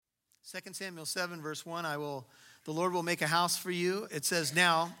2 Samuel 7, verse 1, the Lord will make a house for you. It says,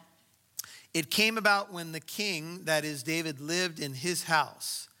 now, it came about when the king, that is David, lived in his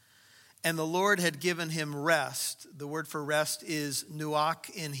house, and the Lord had given him rest. The word for rest is nuach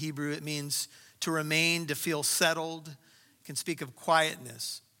in Hebrew. It means to remain, to feel settled. It can speak of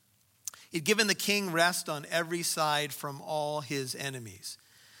quietness. He'd given the king rest on every side from all his enemies.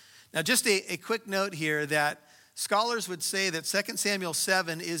 Now, just a quick note here that scholars would say that 2 Samuel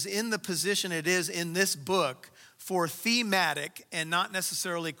 7 is in the position it is in this book for thematic and not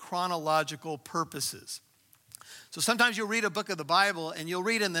necessarily chronological purposes. So sometimes you'll read a book of the Bible and you'll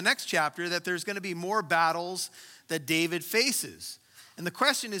read in the next chapter that there's going to be more battles that David faces. And the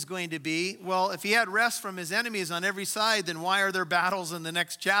question is going to be, well, if he had rest from his enemies on every side, then why are there battles in the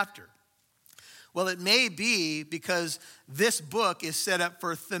next chapter? Well, it may be because this book is set up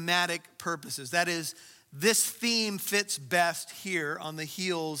for thematic purposes. That is, this theme fits best here on the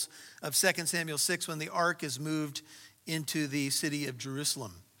heels of 2 Samuel 6 when the ark is moved into the city of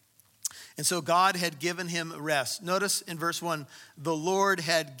Jerusalem. And so God had given him rest. Notice in verse 1, the Lord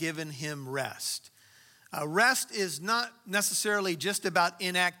had given him rest. Rest is not necessarily just about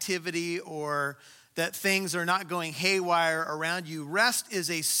inactivity or that things are not going haywire around you. Rest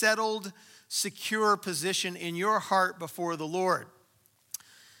is a settled, secure position in your heart before the Lord.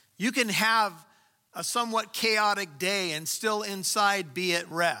 You can have a somewhat chaotic day and still inside be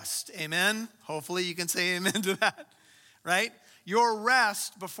at rest. Amen? Hopefully you can say amen to that, right? Your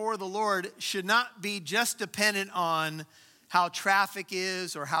rest before the Lord should not be just dependent on how traffic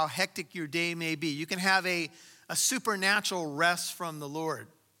is or how hectic your day may be. You can have a supernatural rest from the Lord.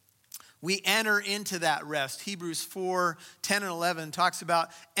 We enter into that rest. Hebrews 4, 10 and 11 talks about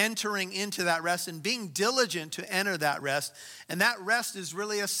entering into that rest and being diligent to enter that rest. And that rest is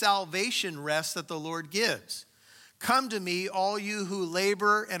really a salvation rest that the Lord gives. Come to me, all you who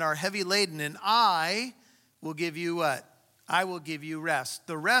labor and are heavy laden, and I will give you what? I will give you rest.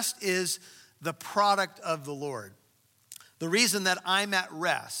 The rest is the product of the Lord. The reason that I'm at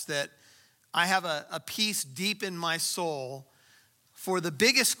rest, that I have a peace deep in my soul for the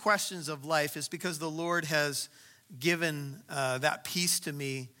biggest questions of life is because the Lord has given that peace to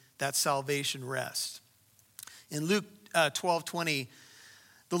me, that salvation rest. In Luke 12:20,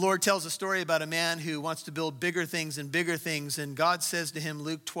 the Lord tells a story about a man who wants to build bigger things, and God says to him,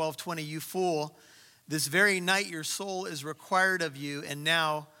 Luke 12:20, you fool, this very night your soul is required of you, and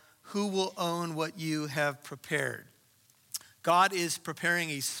now who will own what you have prepared? God is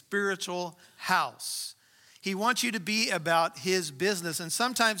preparing a spiritual house. He wants you to be about his business. And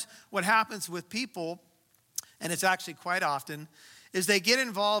sometimes what happens with people, and it's actually quite often, is they get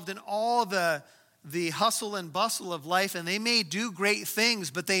involved in all the hustle and bustle of life, and they may do great things,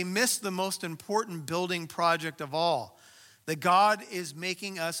 but they miss the most important building project of all, that God is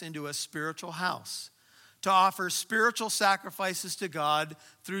making us into a spiritual house to offer spiritual sacrifices to God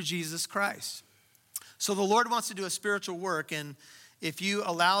through Jesus Christ. So the Lord wants to do a spiritual work, and if you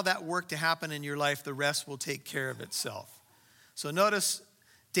allow that work to happen in your life, the rest will take care of itself. So notice,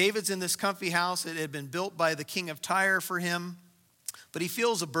 David's in this comfy house. It had been built by the king of Tyre for him, but he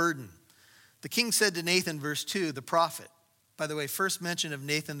feels a burden. The king said to Nathan, verse 2, the prophet. By the way, first mention of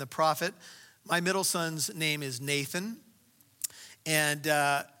Nathan the prophet. My middle son's name is Nathan. And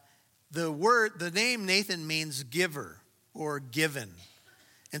the name Nathan means giver or given.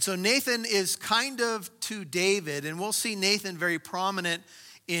 And so Nathan is kind of to David, and we'll see Nathan very prominent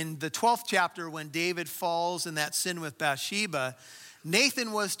in the 12th chapter when David falls in that sin with Bathsheba.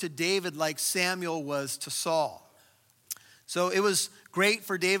 Nathan was to David like Samuel was to Saul. So it was great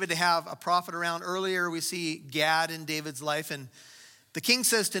for David to have a prophet around. Earlier we see Gad in David's life, and the king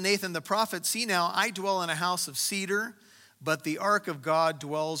says to Nathan the prophet, see now, I dwell in a house of cedar, but the ark of God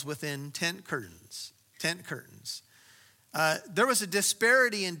dwells within tent curtains. There was a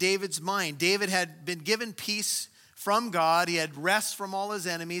disparity in David's mind. David had been given peace from God. He had rest from all his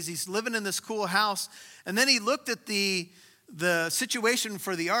enemies. He's living in this cool house. And then he looked at the situation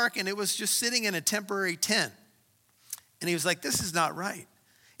for the ark, and it was just sitting in a temporary tent. And he was like, this is not right.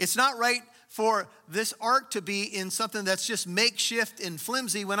 It's not right for this ark to be in something that's just makeshift and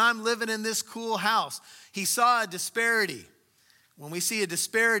flimsy when I'm living in this cool house. He saw a disparity. When we see a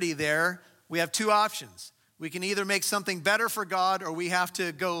disparity there, we have two options. We can either make something better for God or we have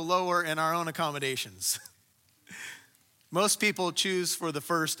to go lower in our own accommodations. Most people choose for the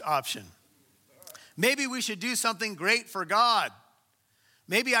first option. Maybe we should do something great for God.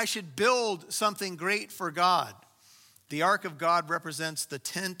 Maybe I should build something great for God. The ark of God represents the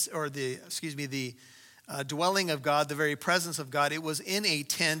tent, or the dwelling of God, the very presence of God. It was in a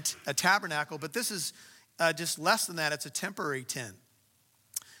tent, a tabernacle, but this is just less than that. It's a temporary tent.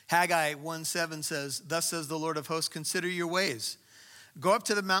 Haggai 1:7 says, thus says the Lord of hosts, consider your ways. Go up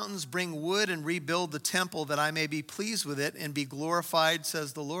to the mountains, bring wood, and rebuild the temple that I may be pleased with it and be glorified,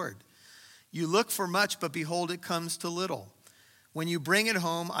 says the Lord. You look for much, but behold, it comes to little. When you bring it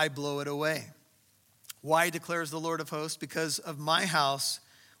home, I blow it away. Why, declares the Lord of hosts? Because of my house,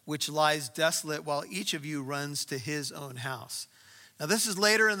 which lies desolate, while each of you runs to his own house. Now, this is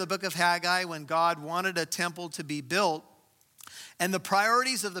later in the book of Haggai when God wanted a temple to be built. And the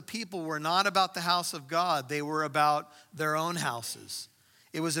priorities of the people were not about the house of God. They were about their own houses.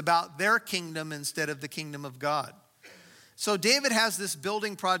 It was about their kingdom instead of the kingdom of God. So David has this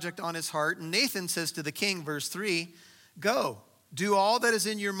building project on his heart. And Nathan says to the king, verse 3, go, do all that is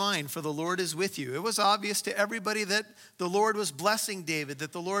in your mind, for the Lord is with you. It was obvious to everybody that the Lord was blessing David,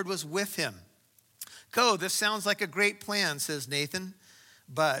 that the Lord was with him. Go, this sounds like a great plan, says Nathan.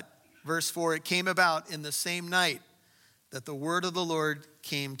 But, verse 4, it came about in the same night that the word of the Lord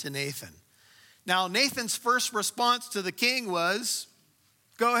came to Nathan. Now, Nathan's first response to the king was,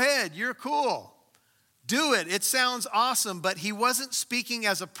 go ahead, you're cool. Do it. It sounds awesome. But he wasn't speaking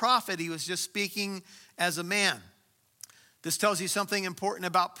as a prophet. He was just speaking as a man. This tells you something important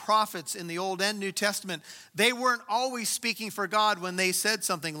about prophets in the Old and New Testament. They weren't always speaking for God when they said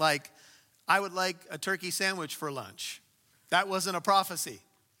something like, I would like a turkey sandwich for lunch. That wasn't a prophecy.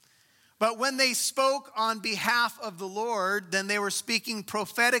 But when they spoke on behalf of the Lord, then they were speaking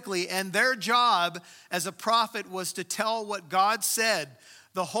prophetically, and their job as a prophet was to tell what God said,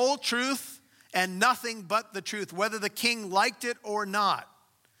 the whole truth and nothing but the truth, whether the king liked it or not,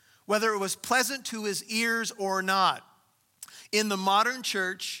 whether it was pleasant to his ears or not. In the modern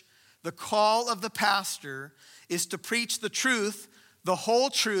church, the call of the pastor is to preach the truth, the whole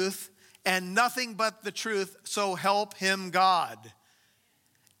truth, and nothing but the truth, so help him God,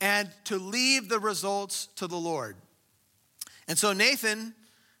 and to leave the results to the Lord. And so Nathan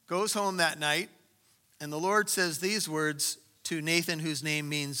goes home that night, and the Lord says these words to Nathan, whose name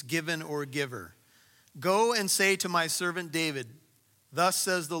means given or giver. Go and say to my servant David, thus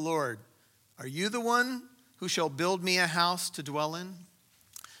says the Lord, are you the one who shall build me a house to dwell in?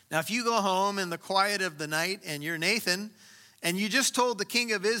 Now, if you go home in the quiet of the night and you're Nathan, and you just told the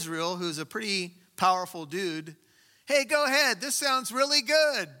king of Israel, who's a pretty powerful dude, hey, go ahead, this sounds really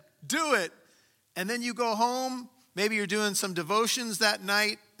good, do it. And then you go home, maybe you're doing some devotions that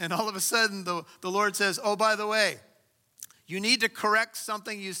night, and all of a sudden the Lord says, oh, by the way, you need to correct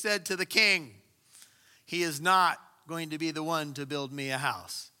something you said to the king. He is not going to be the one to build me a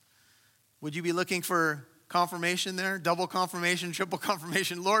house. Would you be looking for confirmation there? Double confirmation, triple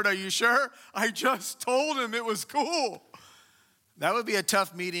confirmation. Lord, are you sure? I just told him it was cool. That would be a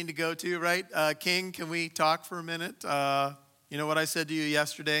tough meeting to go to, right? King, can we talk for a minute? You know what I said to you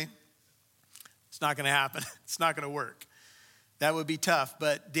yesterday? It's not going to happen. It's not going to work. That would be tough.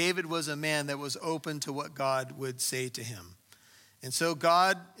 But David was a man that was open to what God would say to him. And so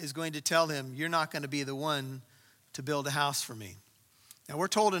God is going to tell him, you're not going to be the one to build a house for me. Now, we're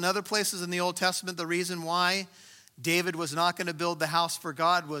told in other places in the Old Testament the reason why David was not going to build the house for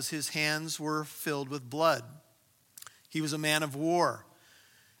God was his hands were filled with blood. He was a man of war.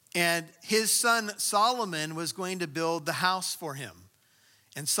 And his son Solomon was going to build the house for him.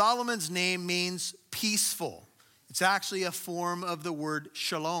 And Solomon's name means peaceful. It's actually a form of the word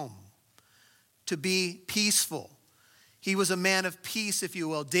shalom, to be peaceful. He was a man of peace, if you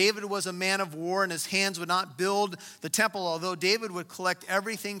will. David was a man of war, and his hands would not build the temple, although David would collect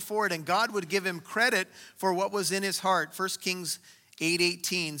everything for it, and God would give him credit for what was in his heart. 1 Kings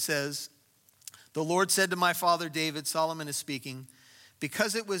 8:18 says, the Lord said to my father David, Solomon is speaking,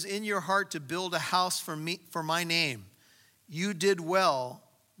 because it was in your heart to build a house for me, for my name, you did well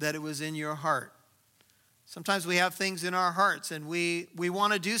that it was in your heart. Sometimes we have things in our hearts, and we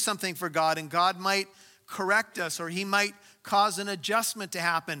want to do something for God, and God might correct us, or he might cause an adjustment to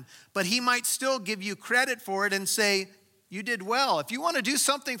happen, but he might still give you credit for it and say, you did well. If you want to do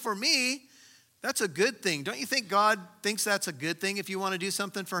something for me, that's a good thing. Don't you think God thinks that's a good thing if you want to do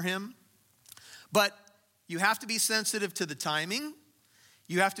something for him? But you have to be sensitive to the timing.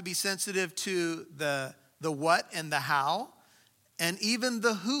 You have to be sensitive to the what and the how, and even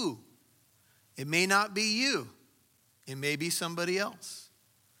the who. It may not be you. It may be somebody else.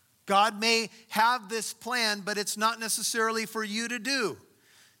 God may have this plan, but it's not necessarily for you to do.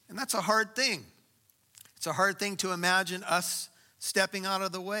 And that's a hard thing. It's a hard thing to imagine us stepping out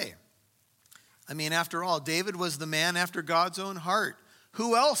of the way. I mean, after all, David was the man after God's own heart.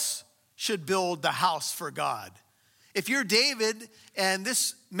 Who else should build the house for God? If you're David and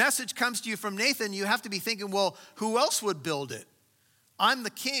this message comes to you from Nathan, you have to be thinking, well, who else would build it? I'm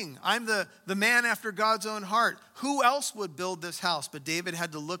the king. I'm the man after God's own heart. Who else would build this house? But David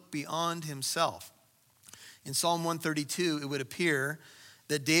had to look beyond himself. In Psalm 132, it would appear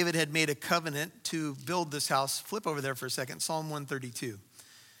that David had made a covenant to build this house. Flip over there for a second. Psalm 132.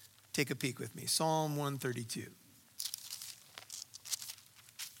 Take a peek with me. Psalm 132.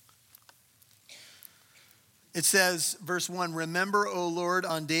 It says, verse 1, remember, O Lord,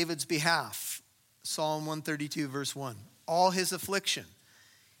 on David's behalf. Psalm 132, verse 1. All his affliction.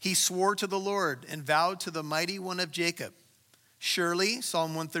 He swore to the Lord and vowed to the mighty one of Jacob. Surely,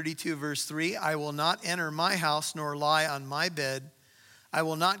 Psalm 132, verse 3, I will not enter my house nor lie on my bed. I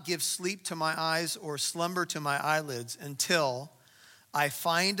will not give sleep to my eyes or slumber to my eyelids until I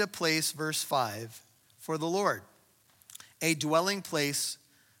find a place, verse 5, for the Lord, a dwelling place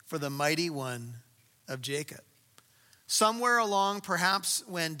for the mighty one of Jacob. Somewhere along, perhaps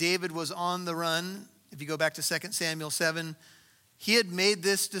when David was on the run, if you go back to 2 Samuel 7, he had made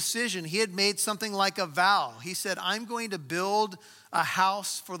this decision. He had made something like a vow. He said, I'm going to build a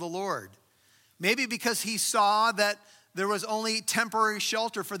house for the Lord. Maybe because he saw that there was only temporary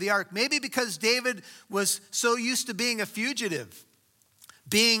shelter for the ark. Maybe because David was so used to being a fugitive,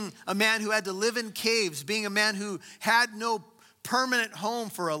 being a man who had to live in caves, being a man who had no permanent home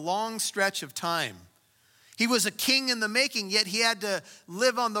for a long stretch of time. He was a king in the making, yet he had to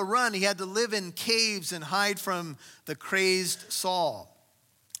live on the run. He had to live in caves and hide from the crazed Saul.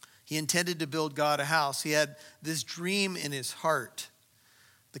 He intended to build God a house. He had this dream in his heart.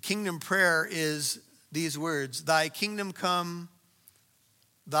 The kingdom prayer is these words, thy kingdom come,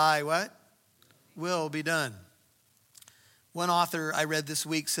 thy what? Will be done. One author I read this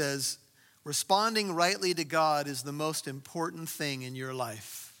week says, responding rightly to God is the most important thing in your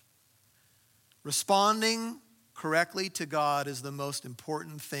life. Responding correctly to God is the most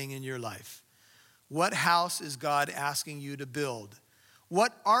important thing in your life. What house is God asking you to build?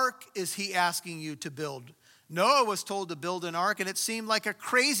 What ark is he asking you to build? Noah was told to build an ark, and it seemed like a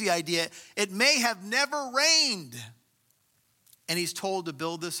crazy idea. It may have never rained. And he's told to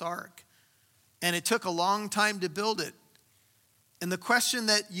build this ark. And it took a long time to build it. And the question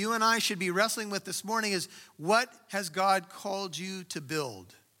that you and I should be wrestling with this morning is, what has God called you to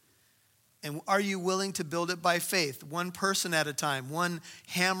build? And are you willing to build it by faith, one person at a time, one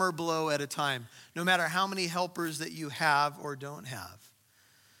hammer blow at a time, no matter how many helpers that you have or don't have?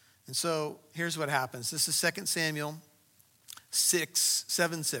 And so here's what happens. This is 2 Samuel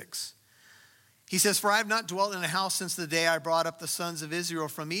 7:6. He says, for I have not dwelt in a house since the day I brought up the sons of Israel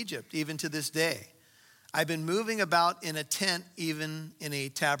from Egypt, even to this day. I've been moving about in a tent, even in a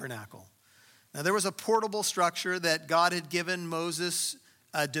tabernacle. Now there was a portable structure that God had given Moses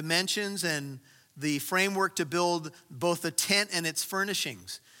dimensions and the framework to build both the tent and its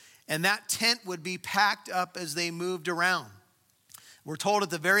furnishings. And that tent would be packed up as they moved around. We're told at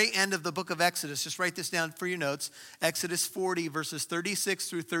the very end of the book of Exodus, just write this down for your notes, Exodus 40, verses 36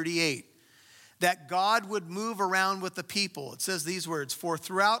 through 38, that God would move around with the people. It says these words, for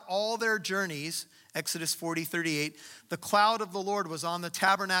throughout all their journeys, Exodus 40, 38, the cloud of the Lord was on the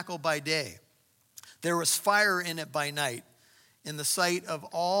tabernacle by day. There was fire in it by night, in the sight of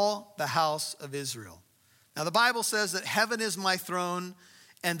all the house of Israel. Now the Bible says that heaven is my throne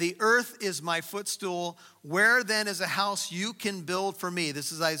and the earth is my footstool. Where then is a house you can build for me?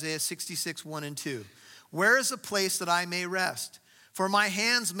 This is Isaiah 66, 1 and 2. Where is a place that I may rest? For my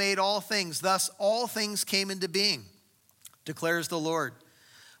hands made all things, thus all things came into being, declares the Lord.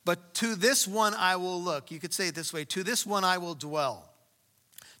 But to this one I will look. You could say it this way, to this one I will dwell.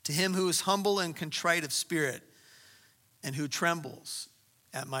 To him who is humble and contrite of spirit and who trembles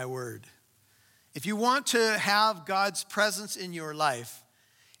at my word. If you want to have God's presence in your life,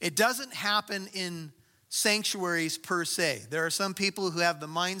 it doesn't happen in sanctuaries per se. There are some people who have the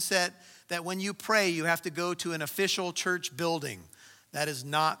mindset that when you pray, you have to go to an official church building. That is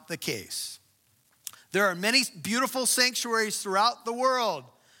not the case. There are many beautiful sanctuaries throughout the world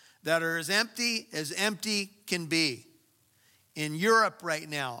that are as empty can be. In Europe right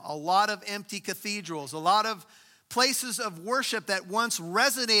now, a lot of empty cathedrals, a lot of places of worship that once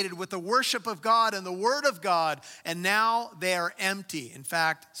resonated with the worship of God and the Word of God, and now they are empty. In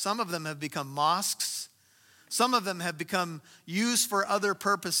fact, some of them have become mosques. Some of them have become used for other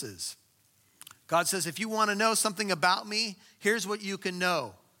purposes. God says, if you want to know something about me, here's what you can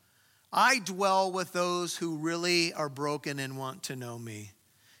know. I dwell with those who really are broken and want to know me.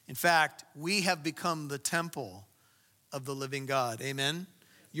 In fact, we have become the temple of the living God. Amen?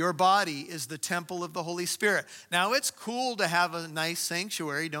 Your body is the temple of the Holy Spirit. Now, it's cool to have a nice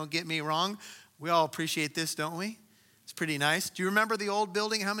sanctuary, don't get me wrong. We all appreciate this, don't we? It's pretty nice. Do you remember the old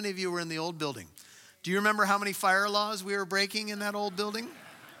building? How many of you were in the old building? Do you remember how many fire laws we were breaking in that old building?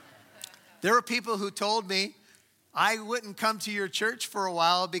 There were people who told me I wouldn't come to your church for a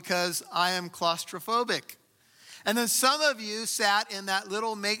while because I am claustrophobic. And then some of you sat in that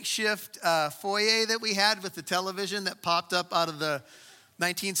little makeshift foyer that we had with the television that popped up out of the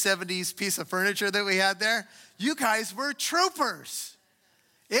 1970s piece of furniture that we had there. You guys were troopers.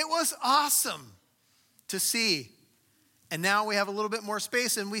 It was awesome to see. And now we have a little bit more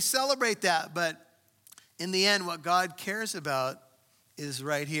space and we celebrate that. But in the end, what God cares about is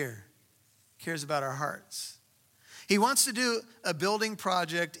right here. He cares about our hearts. He wants to do a building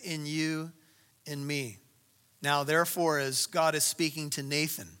project in you and me. Now, therefore, as God is speaking to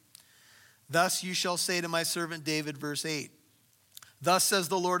Nathan, thus you shall say to my servant David, verse 8, thus says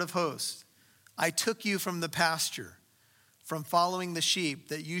the Lord of hosts, I took you from the pasture, from following the sheep,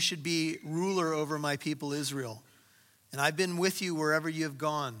 that you should be ruler over my people Israel. And I've been with you wherever you have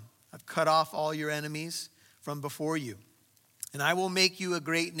gone. I've cut off all your enemies from before you. And I will make you a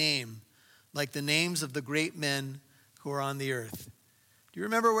great name, like the names of the great men who are on the earth. Do you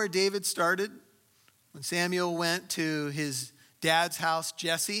remember where David started? When Samuel went to his dad's house,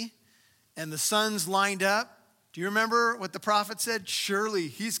 Jesse, and the sons lined up. Do you remember what the prophet said? Surely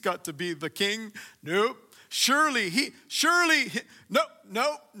he's got to be the king. Nope.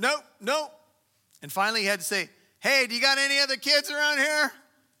 Nope. And finally he had to say, hey, do you got any other kids around here?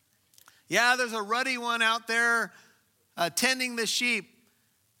 Yeah, there's a ruddy one out there tending the sheep.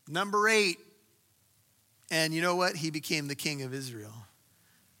 Number 8. And you know what? He became the king of Israel.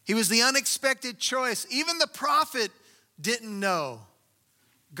 He was the unexpected choice. Even the prophet didn't know.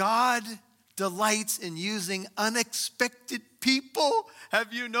 God delights in using unexpected people.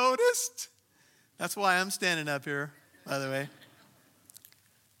 Have you noticed? That's why I'm standing up here, by the way.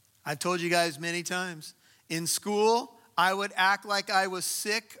 I've told you guys many times. In school, I would act like I was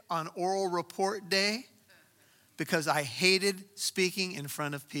sick on oral report day because I hated speaking in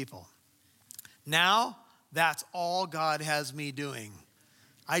front of people. Now, that's all God has me doing.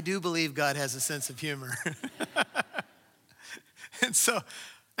 I do believe God has a sense of humor.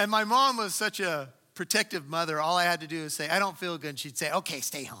 And my mom was such a protective mother. All I had to do was say, I don't feel good. And she'd say, okay,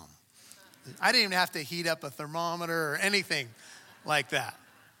 stay home. I didn't even have to heat up a thermometer or anything like that.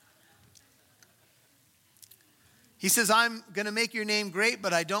 He says, I'm going to make your name great,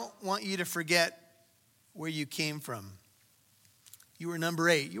 but I don't want you to forget where you came from. You were number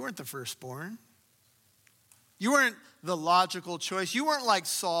 8. You weren't the firstborn. You weren't the logical choice. You weren't like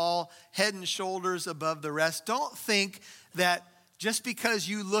Saul, head and shoulders above the rest. Don't think that just because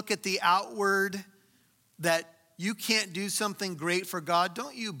you look at the outward that you can't do something great for God.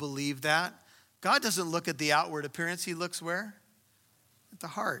 Don't you believe that? God doesn't look at the outward appearance. He looks where? At the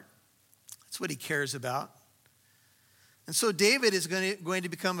heart. That's what he cares about. And so David is going to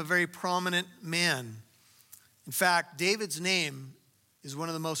become a very prominent man. In fact, David's name is one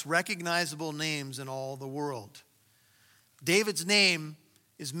of the most recognizable names in all the world. David's name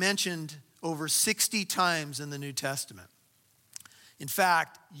is mentioned over 60 times in the New Testament. In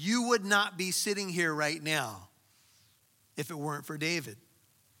fact, you would not be sitting here right now if it weren't for David.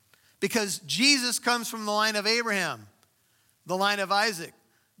 Because Jesus comes from the line of Abraham, the line of Isaac,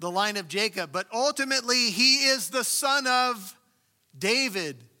 the line of Jacob, but ultimately he is the son of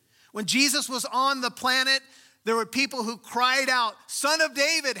David. When Jesus was on the planet, there were people who cried out, Son of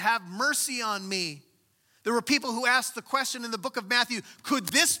David, have mercy on me. There were people who asked the question in the book of Matthew, could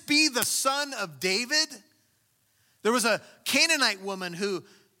this be the son of David? There was a Canaanite woman who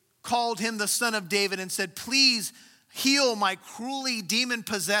called him the son of David and said, please heal my cruelly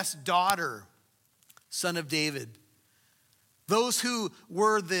demon-possessed daughter, son of David. Those who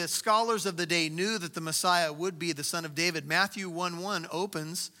were the scholars of the day knew that the Messiah would be the son of David. Matthew 1:1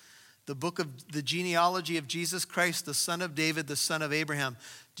 opens the book of the genealogy of Jesus Christ, the son of David, the son of Abraham.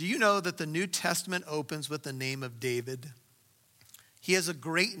 Do you know that the New Testament opens with the name of David? He has a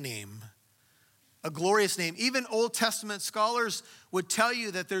great name, a glorious name. Even Old Testament scholars would tell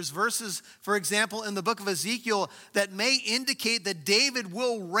you that there's verses, for example, in the book of Ezekiel that may indicate that David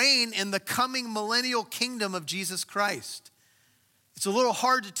will reign in the coming millennial kingdom of Jesus Christ. It's a little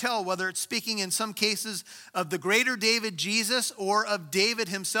hard to tell whether it's speaking in some cases of the greater David, Jesus, or of David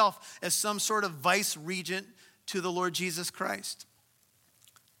himself as some sort of vice regent to the Lord Jesus Christ.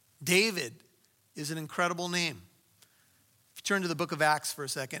 David is an incredible name. If you turn to the book of Acts for a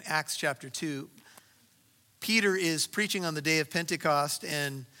second, Acts chapter 2, Peter is preaching on the day of Pentecost,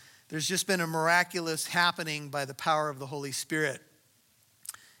 and there's just been a miraculous happening by the power of the Holy Spirit.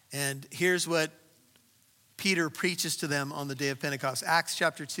 And here's what Peter preaches to them on the day of Pentecost. Acts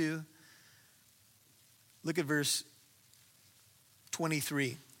chapter 2, look at verse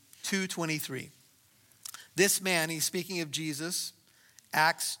 23, 2:23. This man, he's speaking of Jesus,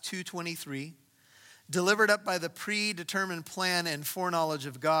 Acts 2:23, delivered up by the predetermined plan and foreknowledge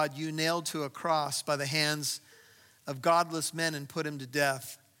of God, you nailed to a cross by the hands of godless men and put him to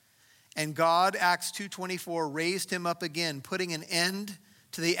death. And God, Acts 2:24, raised him up again, putting an end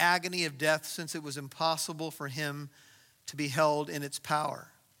to the agony of death, since it was impossible for him to be held in its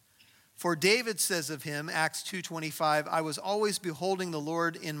power. For David says of him, Acts 2:25, I was always beholding the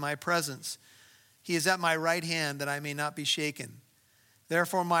Lord in my presence. He is at my right hand, that I may not be shaken.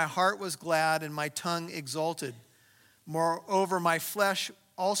 Therefore my heart was glad and my tongue exulted. Moreover, my flesh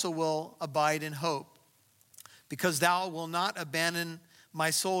also will abide in hope, because thou wilt not abandon my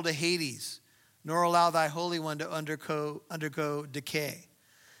soul to Hades, nor allow thy Holy One to undergo decay.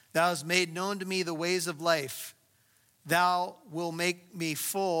 Thou hast made known to me the ways of life. Thou wilt make me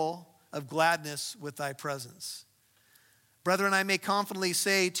full of gladness with thy presence. Brethren, I may confidently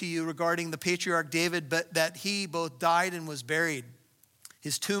say to you regarding the patriarch David, but that he both died and was buried.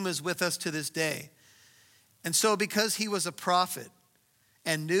 His tomb is with us to this day. And so because he was a prophet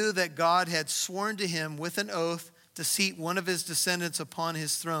and knew that God had sworn to him with an oath to seat one of his descendants upon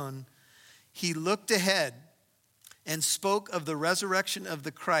his throne, he looked ahead and spoke of the resurrection of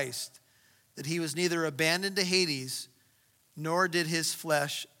the Christ, that he was neither abandoned to Hades, nor did his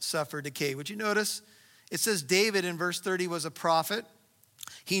flesh suffer decay. Would you notice? It says David in verse 30 was a prophet.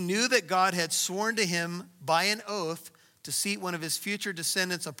 He knew that God had sworn to him by an oath to seat one of his future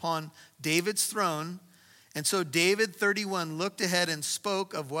descendants upon David's throne. And so David 31 looked ahead and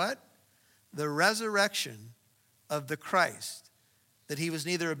spoke of what? The resurrection of the Christ, that he was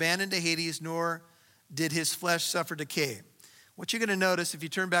neither abandoned to Hades, nor did his flesh suffer decay. What you're going to notice if you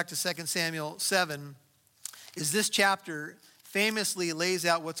turn back to 2 Samuel 7 is this chapter famously lays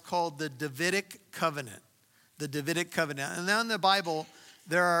out what's called the Davidic covenant. The Davidic covenant. And now in the Bible,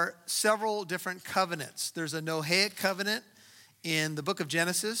 there are several different covenants. There's a Noahic covenant in the book of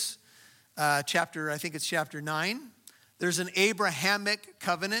Genesis, I think it's chapter 9. There's an Abrahamic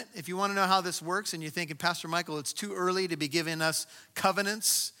covenant. If you want to know how this works and you're thinking, Pastor Michael, it's too early to be giving us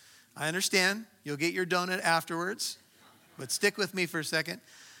covenants, I understand. You'll get your donut afterwards, but stick with me for a second.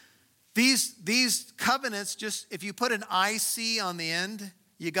 These covenants, just if you put an IC on the end,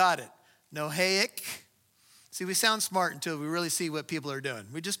 you got it. Noahic. See, we sound smart until we really see what people are doing.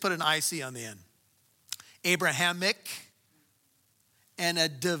 We just put an IC on the end. Abrahamic and a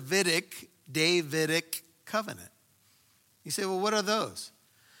Davidic covenant. You say, well, what are those?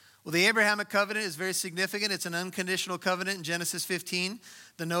 Well, the Abrahamic covenant is very significant. It's an unconditional covenant in Genesis 15.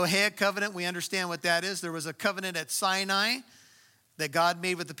 The Noahic covenant, we understand what that is. There was a covenant at Sinai that God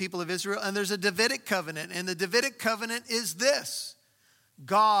made with the people of Israel. And there's a Davidic covenant. And the Davidic covenant is this.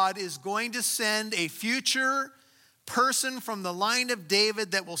 God is going to send a future person from the line of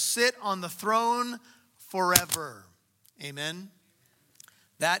David that will sit on the throne forever. Amen?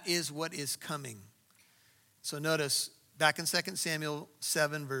 That is what is coming. So notice, back in 2 Samuel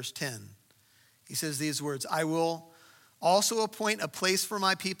 7, verse 10, he says these words, I will also appoint a place for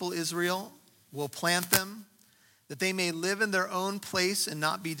my people Israel, will plant them, that they may live in their own place and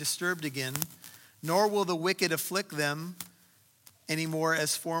not be disturbed again, nor will the wicked afflict them anymore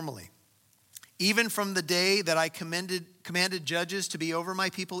as formerly. Even from the day that I commanded judges to be over my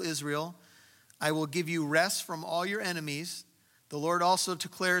people Israel, I will give you rest from all your enemies. The Lord also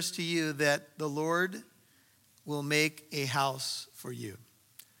declares to you that the Lord will make a house for you.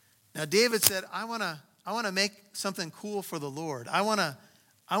 Now David said, I want to make something cool for the Lord. I want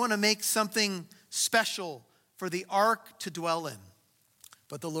to make something special for the ark to dwell in.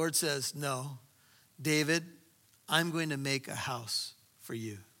 But the Lord says, no, David, I'm going to make a house for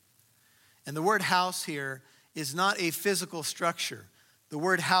you. And the word house here is not a physical structure. The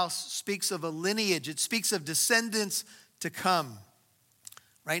word house speaks of a lineage. It speaks of descendants to come.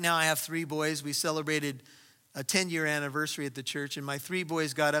 Right now I have 3 boys. We celebrated a 10-year anniversary at the church, and my 3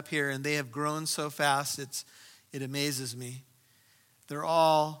 boys got up here, and they have grown so fast, it amazes me. They're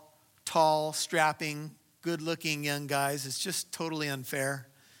all tall, strapping, good-looking young guys. It's just totally unfair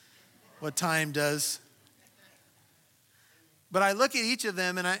what time does. But I look at each of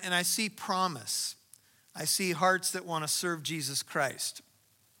them, and I see promise. I see hearts that want to serve Jesus Christ.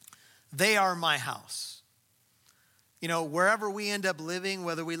 They are my house. You know, wherever we end up living,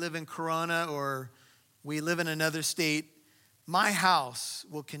 whether we live in Corona or we live in another state, my house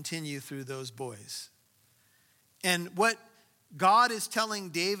will continue through those boys. And what God is telling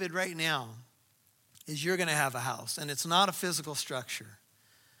David right now is you're going to have a house, and it's not a physical structure.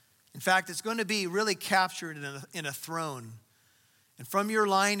 In fact, it's going to be really captured in a throne. And from your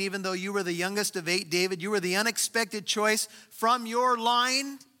line, even though you were the youngest of 8, David, you were the unexpected choice. From your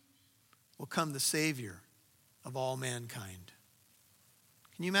line will come the Savior. of all mankind.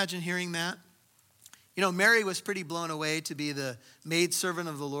 Can you imagine hearing that? You know, Mary was pretty blown away to be the maidservant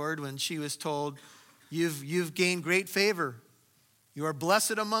of the Lord when she was told, you've gained great favor. You are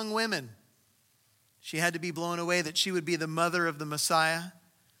blessed among women. She had to be blown away that she would be the mother of the Messiah.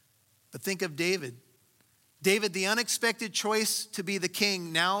 But think of David. David, the unexpected choice to be the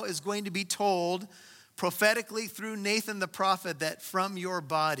king, now is going to be told prophetically through Nathan the prophet that from your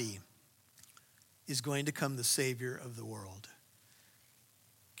body is going to come the Savior of the world.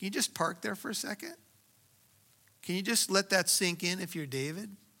 Can you just park there for a second? Can you just let that sink in if you're David?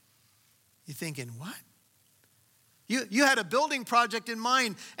 You're thinking, what? You had a building project in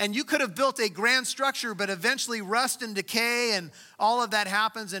mind, and you could have built a grand structure, but eventually rust and decay and all of that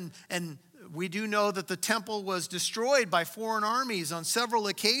happens. And we do know that the temple was destroyed by foreign armies on several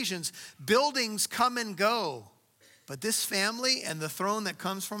occasions. Buildings come and go, but this family and the throne that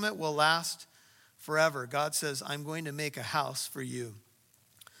comes from it will last forever. God says, I'm going to make a house for you.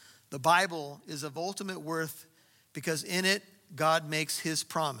 The Bible is of ultimate worth because in it, God makes his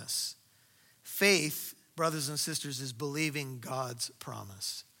promise. Faith, brothers and sisters, is believing God's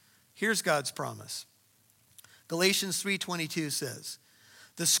promise. Here's God's promise. Galatians 3:22 says,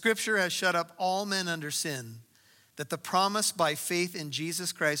 the scripture has shut up all men under sin, that the promise by faith in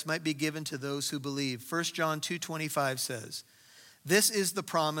Jesus Christ might be given to those who believe. 1 John 2:25 says, this is the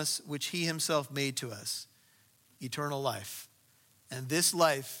promise which he himself made to us, eternal life. And this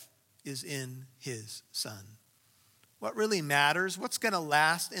life is in his Son. What really matters, what's going to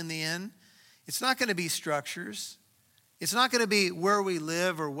last in the end, it's not going to be structures. It's not going to be where we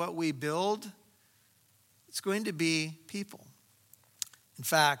live or what we build. It's going to be people. In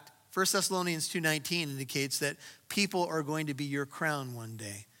fact, 1 Thessalonians 2:19 indicates that people are going to be your crown one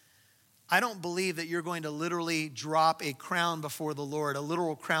day. I don't believe that you're going to literally drop a crown before the Lord, a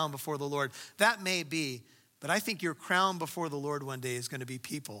literal crown before the Lord. That may be, but I think your crown before the Lord one day is going to be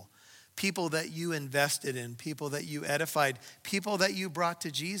people. People that you invested in, people that you edified, people that you brought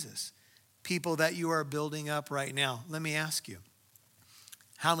to Jesus, people that you are building up right now. Let me ask you,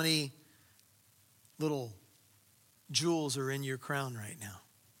 how many little jewels are in your crown right now?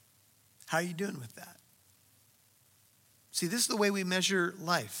 How are you doing with that? See, this is the way we measure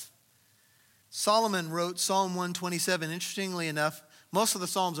life. Solomon wrote Psalm 127. Interestingly enough, most of the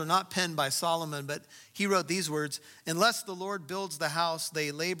Psalms are not penned by Solomon, but he wrote these words, unless the Lord builds the house,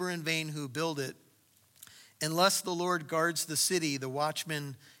 they labor in vain who build it. Unless the Lord guards the city, the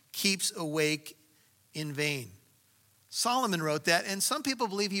watchman keeps awake in vain. Solomon wrote that, and some people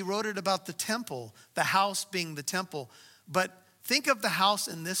believe he wrote it about the temple, the house being the temple. But think of the house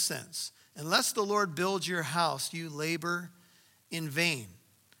in this sense. Unless the Lord builds your house, you labor in vain.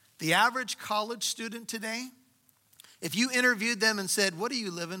 The average college student today, if you interviewed them and said, what are you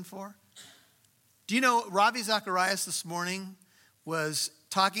living for? Do you know Ravi Zacharias this morning was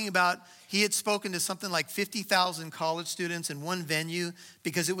talking about, he had spoken to something like 50,000 college students in one venue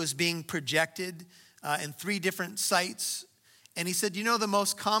because it was being projected in 3 different sites. And he said, you know, the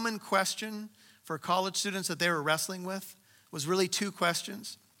most common question for college students that they were wrestling with was really 2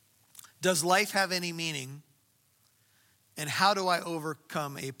 questions. Does life have any meaning? And how do I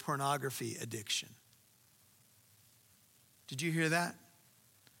overcome a pornography addiction? Did you hear that?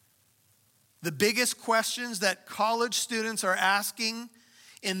 The biggest questions that college students are asking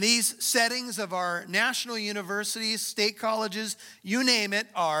in these settings of our national universities, state colleges, you name it,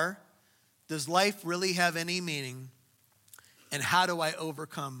 are, does life really have any meaning? And how do I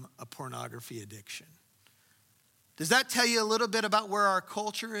overcome a pornography addiction? Does that tell you a little bit about where our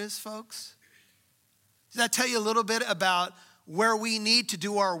culture is, folks? Does that tell you a little bit about where we need to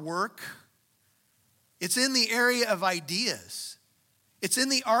do our work? It's in the area of ideas. It's in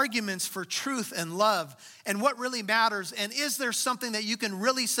the arguments for truth and love and what really matters. And is there something that you can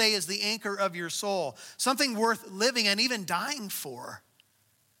really say is the anchor of your soul? Something worth living and even dying for?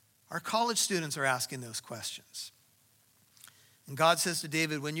 Our college students are asking those questions. And God says to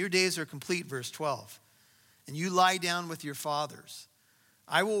David, when your days are complete, verse 12, and you lie down with your fathers,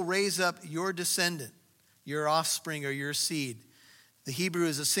 I will raise up your descendant, your offspring or your seed. The Hebrew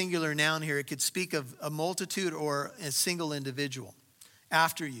is a singular noun here. It could speak of a multitude or a single individual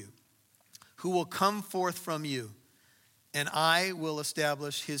after you, who will come forth from you, and I will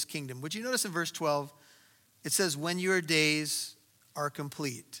establish his kingdom. Would you notice in verse 12, it says, when your days are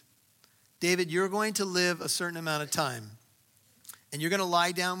complete. David, you're going to live a certain amount of time, and you're going to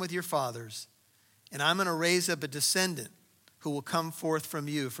lie down with your fathers, and I'm going to raise up a descendant who will come forth from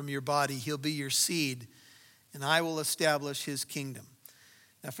you, from your body. He'll be your seed, and I will establish his kingdom.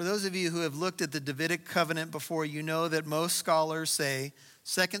 Now, for those of you who have looked at the Davidic covenant before, you know that most scholars say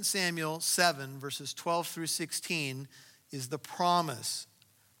 2 Samuel 7, verses 12 through 16, is the promise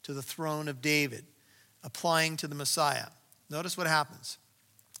to the throne of David, applying to the Messiah. Notice what happens.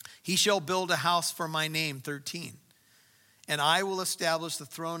 He shall build a house for my name, 13, and I will establish the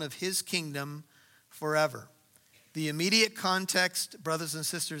throne of his kingdom forever. The immediate context, brothers and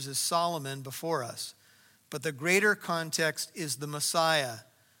sisters, is Solomon before us, but the greater context is the Messiah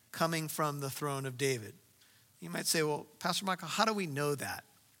coming from the throne of David. You might say, well, Pastor Michael, how do we know that?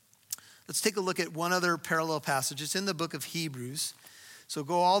 Let's take a look at one other parallel passage. It's in the book of Hebrews. So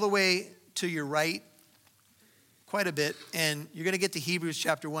go all the way to your right quite a bit, and you're going to get to Hebrews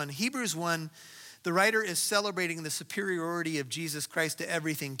chapter 1. Hebrews 1, the writer is celebrating the superiority of Jesus Christ to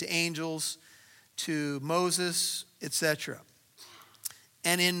everything, to angels, to Moses, etc.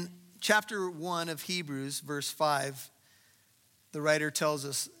 And in chapter 1 of Hebrews, verse 5, the writer tells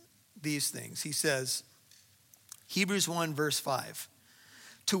us these things. He says, Hebrews 1, verse 5,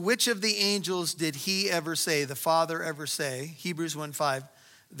 to which of the angels did he ever say, the Father ever say, Hebrews 1, 5,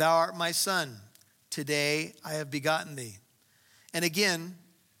 thou art my son, today I have begotten thee. And again,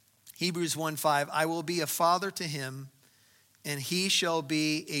 Hebrews 1, 5, I will be a father to him, and he shall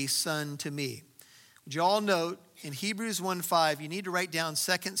be a son to me. Would you all note, in Hebrews 1, 5, you need to write down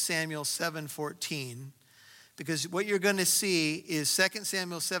 2 Samuel 7, 14, because what you're going to see is 2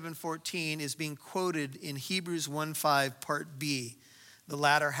 Samuel 7:14 is being quoted in Hebrews 1:5 part B, the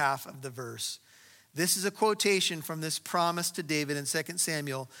latter half of the verse. This is a quotation from this promise to David in 2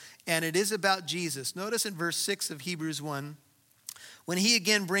 Samuel, and it is about Jesus. Notice in verse 6 of Hebrews 1, when he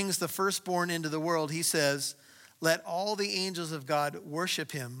again brings the firstborn into the world, he says, let all the angels of God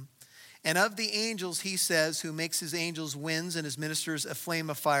worship him. And of the angels, he says, who makes his angels winds and his ministers a flame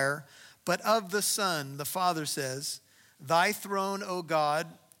of fire. But of the Son, the Father says, thy throne, O God,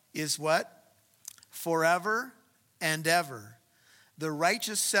 is what? Forever and ever. The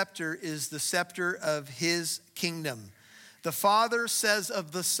righteous scepter is the scepter of his kingdom. The Father says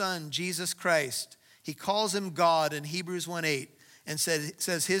of the Son, Jesus Christ, he calls him God in Hebrews 1:8 and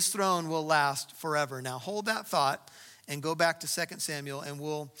says his throne will last forever. Now hold that thought and go back to 2 Samuel, and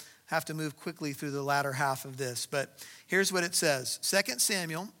we'll have to move quickly through the latter half of this. But here's what it says. 2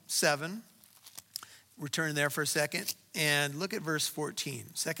 Samuel 7, return there for a second, and look at verse 14.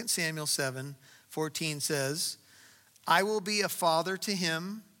 2 Samuel 7, 14 says, I will be a father to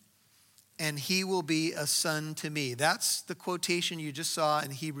him, and he will be a son to me. That's the quotation you just saw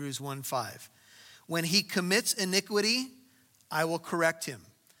in Hebrews 1:5. When he commits iniquity, I will correct him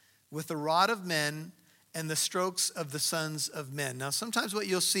with the rod of men and the strokes of the sons of men. Now, sometimes what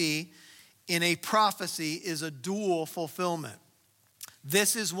you'll see in a prophecy is a dual fulfillment.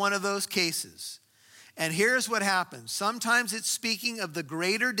 This is one of those cases. And here's what happens. Sometimes it's speaking of the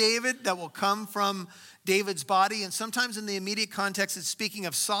greater David that will come from David's body, and sometimes in the immediate context it's speaking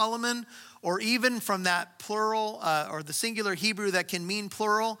of Solomon, or even from that plural or the singular Hebrew that can mean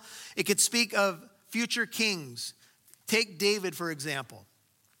plural. It could speak of future kings. Take David, for example.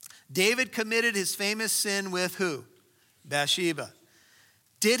 David committed his famous sin with who? Bathsheba.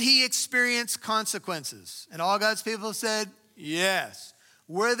 Did he experience consequences? And all God's people said, yes.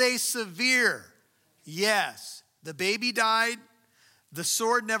 Were they severe? Yes. The baby died. The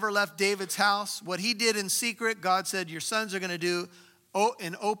sword never left David's house. What he did in secret, God said, your sons are going to do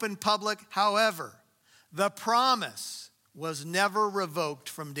in open public. However, the promise was never revoked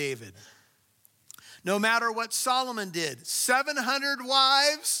from David. No matter what Solomon did, 700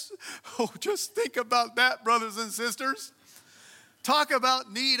 wives. Oh, just think about that, brothers and sisters. Talk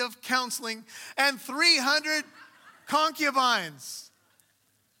about need of counseling. And 300 concubines.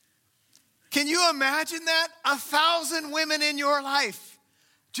 Can you imagine that? 1,000 women in your life.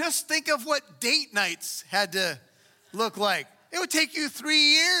 Just think of what date nights had to look like. It would take you 3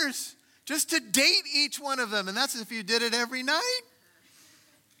 years just to date each one of them. And that's if you did it every night.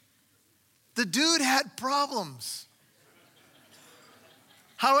 The dude had problems.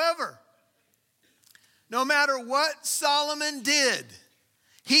 However, no matter what Solomon did,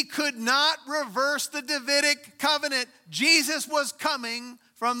 he could not reverse the Davidic covenant. Jesus was coming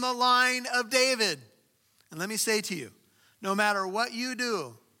from the line of David. And let me say to you, no matter what you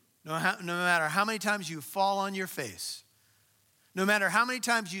do, no matter how many times you fall on your face, no matter how many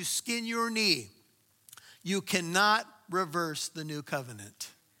times you skin your knee, you cannot reverse the new covenant.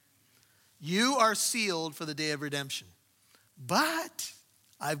 You are sealed for the day of redemption. But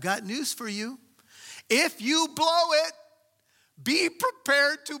I've got news for you. If you blow it, be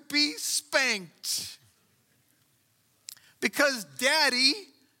prepared to be spanked. Because Daddy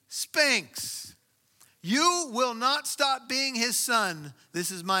spanks. You will not stop being his son. This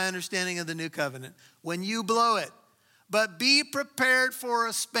is my understanding of the new covenant. When you blow it. But be prepared for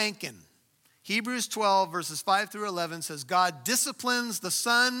a spanking. Hebrews 12 verses 5 through 11 says, God disciplines the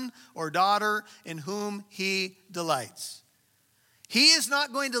son or daughter in whom he delights. He is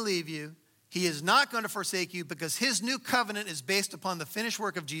not going to leave you. He is not going to forsake you because his new covenant is based upon the finished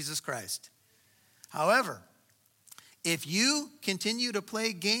work of Jesus Christ. However, if you continue to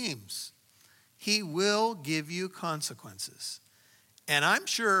play games, he will give you consequences. And I'm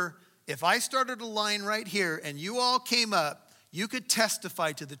sure if I started a line right here and you all came up, you could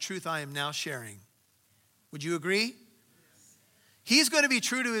testify to the truth I am now sharing. Would you agree? He's going to be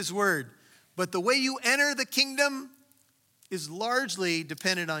true to his word. But the way you enter the kingdom is largely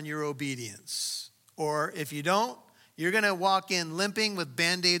dependent on your obedience. Or if you don't, you're going to walk in limping with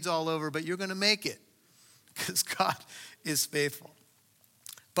Band-Aids all over, but you're going to make it because God is faithful.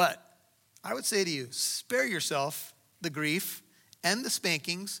 But I would say to you, spare yourself the grief and the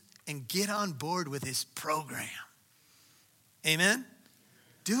spankings and get on board with his program. Amen?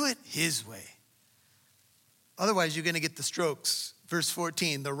 Do it his way. Otherwise, you're going to get the strokes. Verse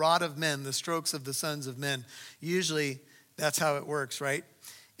 14, the rod of men, the strokes of the sons of men. Usually, that's how it works, right?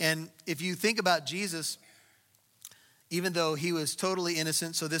 And if you think about Jesus, even though he was totally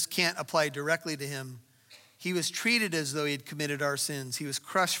innocent, so this can't apply directly to him, he was treated as though he had committed our sins. He was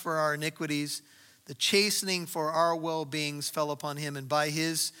crushed for our iniquities. The chastening for our well-beings fell upon him, and by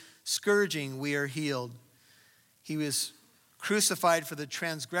his scourging we are healed. He was crucified for the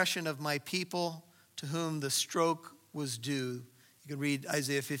transgression of my people, to whom the stroke was due. You can read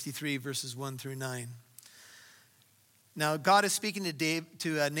Isaiah 53, verses 1 through 9. Now, God is speaking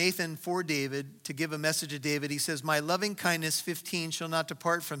to Nathan for David to give a message to David. He says, my loving kindness, 15, shall not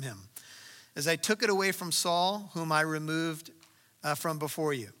depart from him, as I took it away from Saul, whom I removed from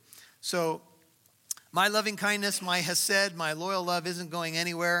before you. So my loving kindness, my hesed, my loyal love isn't going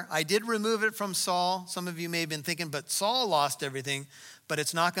anywhere. I did remove it from Saul. Some of you may have been thinking, but Saul lost everything. But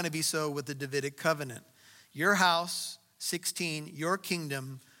it's not going to be so with the Davidic covenant. Your house, 16, your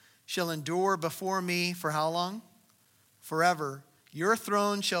kingdom shall endure before me for how long? Forever. Your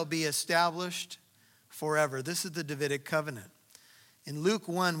throne shall be established forever. This is the Davidic covenant. In Luke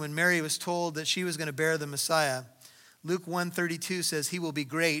 1, when Mary was told that she was going to bear the Messiah, Luke 1:32 says, he will be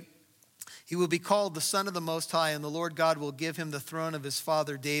great. He will be called the Son of the Most High, and the Lord God will give him the throne of his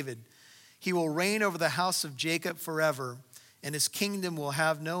father David. He will reign over the house of Jacob forever, and his kingdom will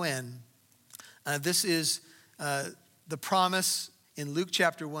have no end. This is the promise in Luke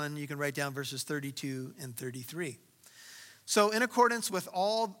chapter 1. You can write down verses 32 and 33. So in accordance with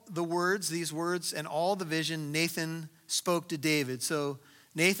all the words, these words, and all the vision, Nathan spoke to David. So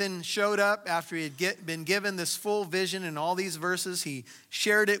Nathan showed up after he had been given this full vision and all these verses. He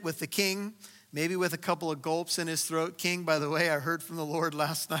shared it with the king, maybe with a couple of gulps in his throat. King, by the way, I heard from the Lord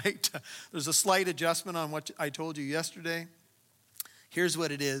last night. There's a slight adjustment on what I told you yesterday. Here's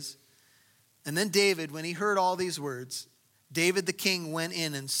what it is. And then David, when he heard all these words, David the king went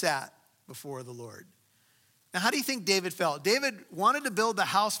in and sat before the Lord. Now, how do you think David felt? David wanted to build the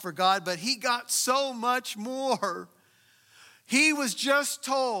house for God, but he got so much more. He was just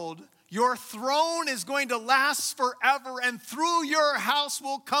told, your throne is going to last forever, and through your house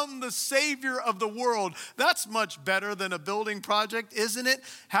will come the Savior of the world. That's much better than a building project, isn't it?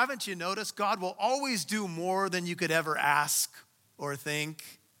 Haven't you noticed God will always do more than you could ever ask or think?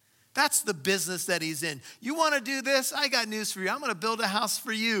 That's the business that he's in. You want to do this? I got news for you. I'm going to build a house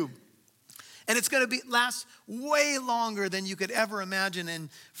for you. And it's going to last way longer than you could ever imagine. And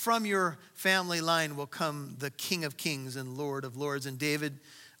from your family line will come the King of Kings and Lord of Lords. And David,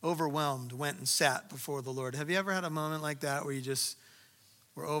 overwhelmed, went and sat before the Lord. Have you ever had a moment like that where you just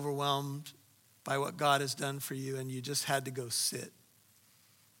were overwhelmed by what God has done for you and you just had to go sit?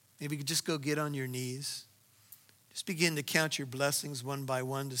 Maybe you could just go get on your knees. Just begin to count your blessings one by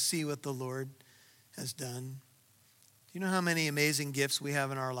one to see what the Lord has done. Do you know how many amazing gifts we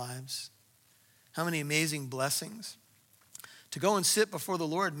have in our lives? How many amazing blessings? To go and sit before the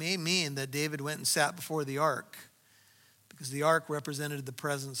Lord may mean that David went and sat before the ark, because the ark represented the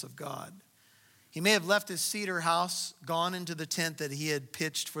presence of God. He may have left his cedar house, gone into the tent that he had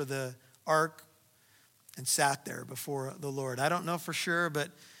pitched for the ark, and sat there before the Lord. I don't know for sure, but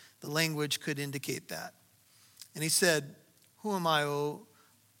the language could indicate that. And he said, who am I, O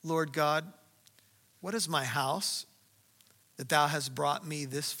Lord God? What is my house that thou hast brought me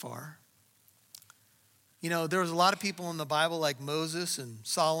this far? You know, there was a lot of people in the Bible like Moses and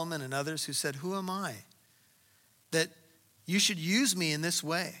Solomon and others who said, who am I that you should use me in this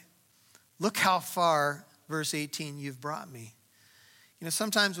way? Look how far, verse 18, you've brought me. You know,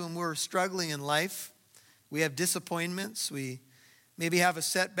 sometimes when we're struggling in life, We have disappointments. We maybe have a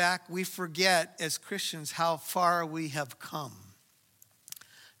setback. We forget as Christians how far we have come.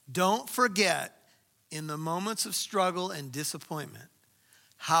 Don't forget in the moments of struggle and disappointment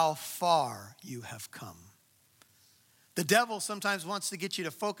how far you have come. The devil sometimes wants to get you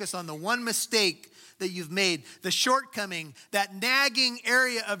to focus on the one mistake that you've made, the shortcoming, that nagging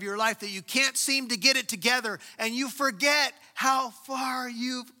area of your life that you can't seem to get it together, and you forget how far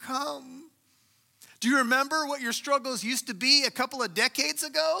you've come. Do you remember what your struggles used to be a couple of decades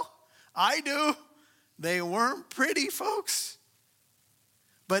ago? I do. They weren't pretty, folks.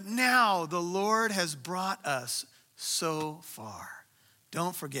 But now the Lord has brought us so far.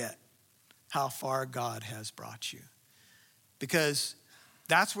 Don't forget how far God has brought you, because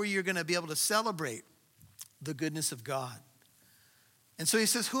that's where you're going to be able to celebrate the goodness of God. And so he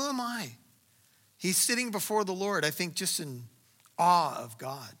says, who am I? He's sitting before the Lord, I think, just in awe of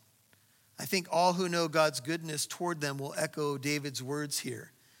God. I think all who know God's goodness toward them will echo David's words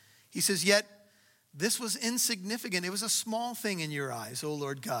here. He says, yet this was insignificant. It was a small thing in your eyes, O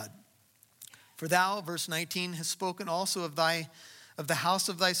Lord God. For thou, verse 19, has spoken also of the house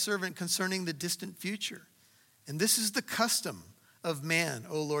of thy servant concerning the distant future. And this is the custom of man,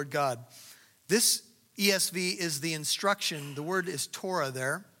 O Lord God. This ESV is the instruction. The word is Torah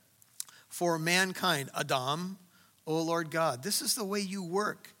there. For mankind, Adam, O Lord God. This is the way you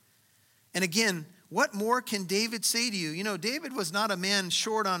work. And again, what more can David say to you? You know, David was not a man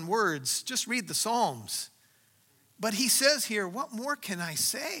short on words. Just read the Psalms. But he says here, what more can I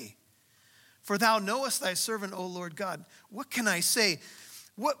say? For thou knowest thy servant, O Lord God. What can I say?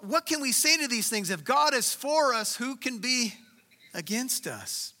 What can we say to these things? If God is for us, who can be against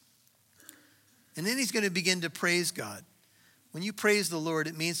us? And then he's going to begin to praise God. When you praise the Lord,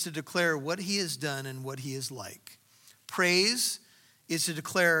 it means to declare what he has done and what he is like. Praise is to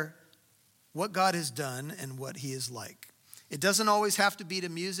declare what God has done and what he is like. It doesn't always have to be to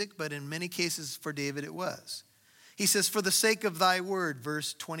music, but in many cases for David it was. He says, for the sake of thy word,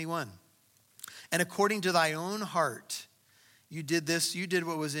 verse 21, and according to thy own heart, you did this, you did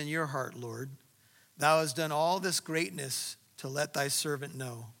what was in your heart, Lord. Thou hast done all this greatness to let thy servant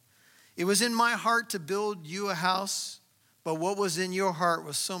know. It was in my heart to build you a house, but what was in your heart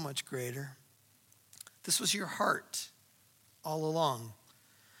was so much greater. This was your heart all along.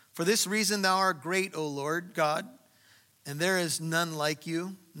 For this reason thou art great, O Lord God, and there is none like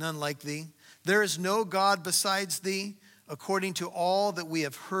you, none like thee. There is no God besides thee, according to all that we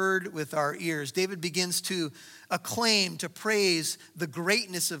have heard with our ears. David begins to acclaim, to praise the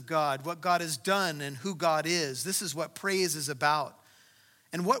greatness of God, what God has done and who God is. This is what praise is about.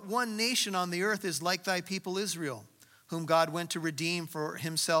 And what one nation on the earth is like thy people Israel, whom God went to redeem for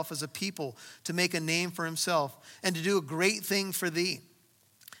himself as a people, to make a name for himself, and to do a great thing for thee,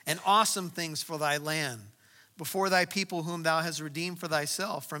 and awesome things for thy land, before thy people whom thou hast redeemed for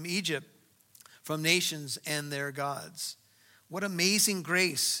thyself from Egypt, from nations and their gods. What amazing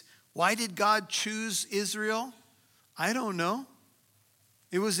grace. Why did God choose Israel? I don't know.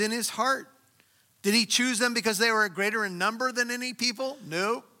 It was in his heart. Did he choose them because they were greater in number than any people?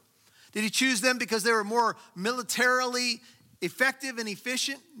 No. Did he choose them because they were more militarily effective and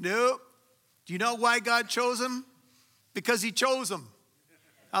efficient? No. Do you know why God chose them? Because he chose them.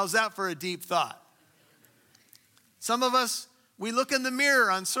 How's that for a deep thought? Some of us, we look in the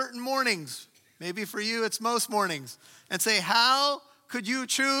mirror on certain mornings. Maybe for you, it's most mornings. And say, how could you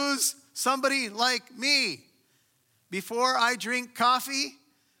choose somebody like me? Before I drink coffee,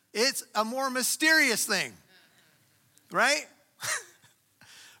 it's a more mysterious thing, right?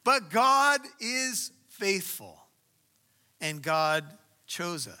 But God is faithful, and God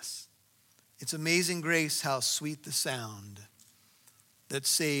chose us. It's amazing grace how sweet the sound that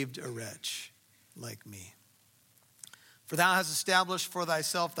saved a wretch like me. For thou hast established for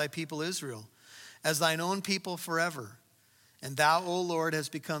thyself thy people Israel, as thine own people forever. And thou, O Lord,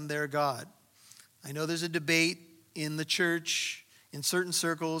 hast become their God. I know there's a debate in the church, in certain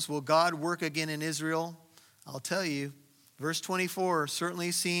circles. Will God work again in Israel? I'll tell you, verse 24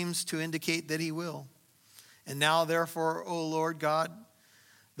 certainly seems to indicate that he will. And now, therefore, O Lord God,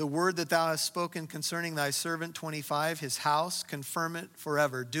 the word that thou hast spoken concerning thy servant, 25, his house, confirm it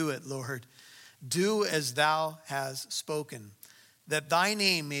forever. Do it, Lord. Do as thou hast spoken, that thy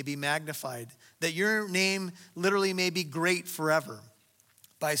name may be magnified, that your name literally may be great forever,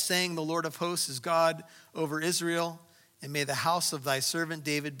 by saying the Lord of hosts is God over Israel, and may the house of thy servant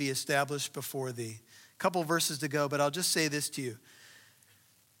David be established before thee. A couple verses to go, but I'll just say this to you.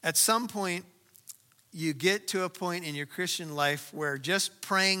 At some point, you get to a point in your Christian life where just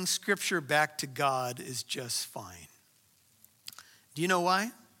praying scripture back to God is just fine. Do you know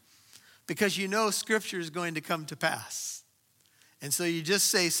why? because you know Scripture is going to come to pass. And so you just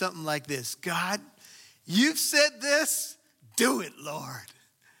say something like this: God, you've said this, do it, Lord.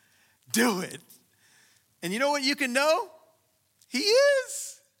 Do it. And you know what you can know? He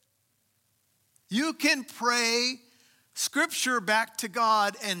is. You can pray Scripture back to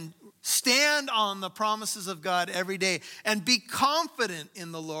God and stand on the promises of God every day and be confident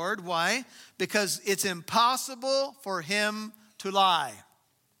in the Lord. Why? Because it's impossible for him to lie.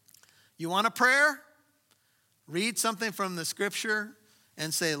 You want a prayer? Read something from the Scripture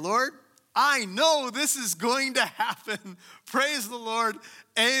and say, Lord, I know this is going to happen. Praise the Lord.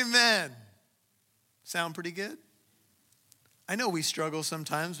 Amen. Sound pretty good? I know we struggle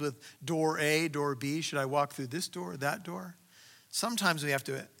sometimes with door A, door B. Should I walk through this door or that door? Sometimes we have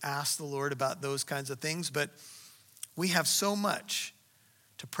to ask the Lord about those kinds of things, but we have so much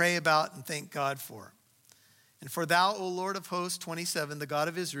to pray about and thank God for. And for thou, O Lord of hosts, 27, the God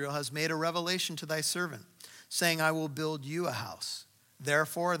of Israel, has made a revelation to thy servant, saying, I will build you a house.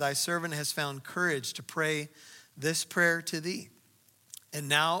 Therefore, thy servant has found courage to pray this prayer to thee. And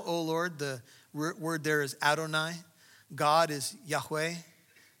now, O Lord, the word there is Adonai. God is Yahweh.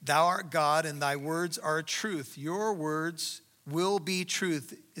 Thou art God, and thy words are truth. Your words will be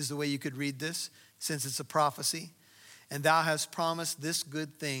truth, is the way you could read this, since it's a prophecy. And thou hast promised this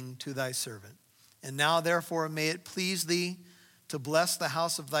good thing to thy servant. And now, therefore, may it please thee to bless the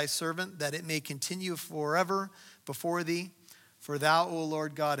house of thy servant, that it may continue forever before thee. For thou, O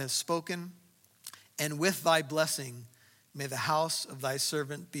Lord God, hast spoken, and with thy blessing may the house of thy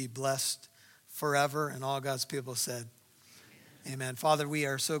servant be blessed forever. And all God's people said, amen. Father, we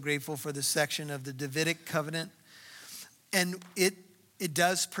are so grateful for this section of the Davidic covenant. And it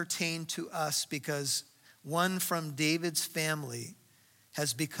does pertain to us because one from David's family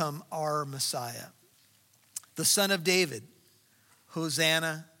has become our Messiah. The Son of David.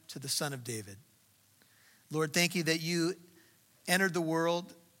 Hosanna to the Son of David. Lord, thank you that you entered the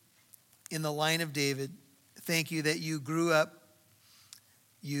world in the line of David. Thank you that you grew up,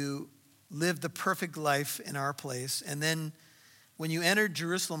 you lived the perfect life in our place. And then when you entered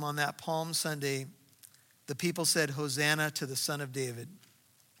Jerusalem on that Palm Sunday, the people said, Hosanna to the Son of David.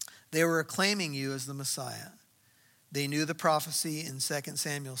 They were acclaiming you as the Messiah. They knew the prophecy in 2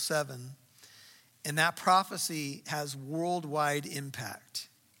 Samuel 7. And that prophecy has worldwide impact.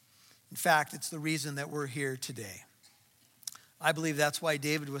 In fact, it's the reason that we're here today. I believe that's why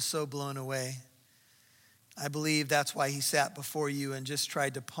David was so blown away. I believe that's why he sat before you and just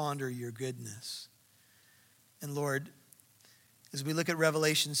tried to ponder your goodness. And Lord, as we look at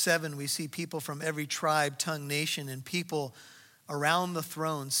Revelation 7, we see people from every tribe, tongue, nation, and people around the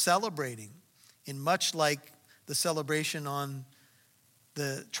throne celebrating in much like the celebration on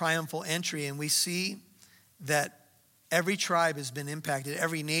the triumphal entry. And we see that every tribe has been impacted,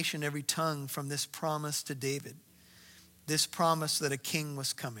 every nation, every tongue, from this promise to David. This promise that a king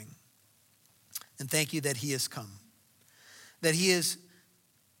was coming. And thank you that he has come. That he is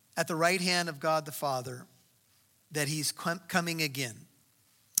at the right hand of God the Father. That he's coming again.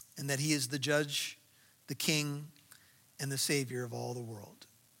 And that he is the judge, the king, and the Savior of all the world.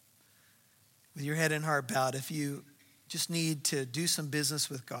 With your head and heart bowed, if you just need to do some business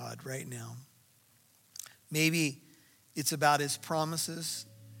with God right now. Maybe it's about his promises.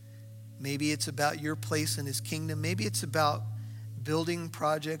 Maybe it's about your place in his kingdom. Maybe it's about building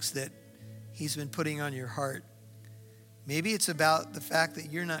projects that he's been putting on your heart. Maybe it's about the fact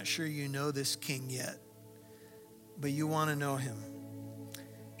that you're not sure you know this king yet, but you want to know him.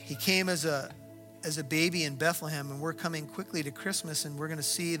 He came as a baby in Bethlehem, and we're coming quickly to Christmas, and we're going to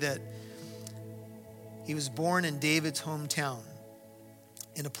see that he was born in David's hometown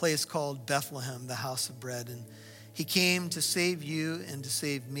in a place called Bethlehem, the house of bread. And he came to save you and to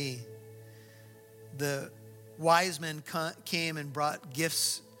save me. The wise men came and brought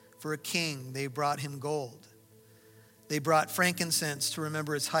gifts for a king. They brought him gold. They brought frankincense to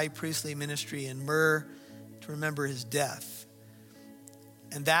remember his high priestly ministry and myrrh to remember his death.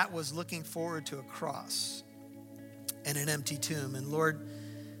 And that was looking forward to a cross and an empty tomb. And Lord,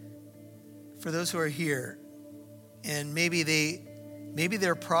 for those who are here, and maybe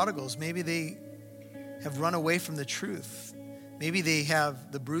they're prodigals, maybe they have run away from the truth, maybe they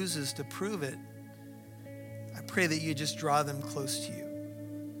have the bruises to prove it, I pray that you just draw them close to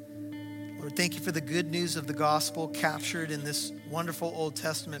you. Lord, thank you for the good news of the gospel captured in this wonderful Old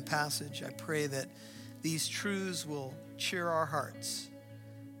Testament passage. I pray that these truths will cheer our hearts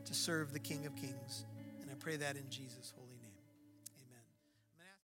to serve the King of Kings. And I pray that in Jesus' holy name.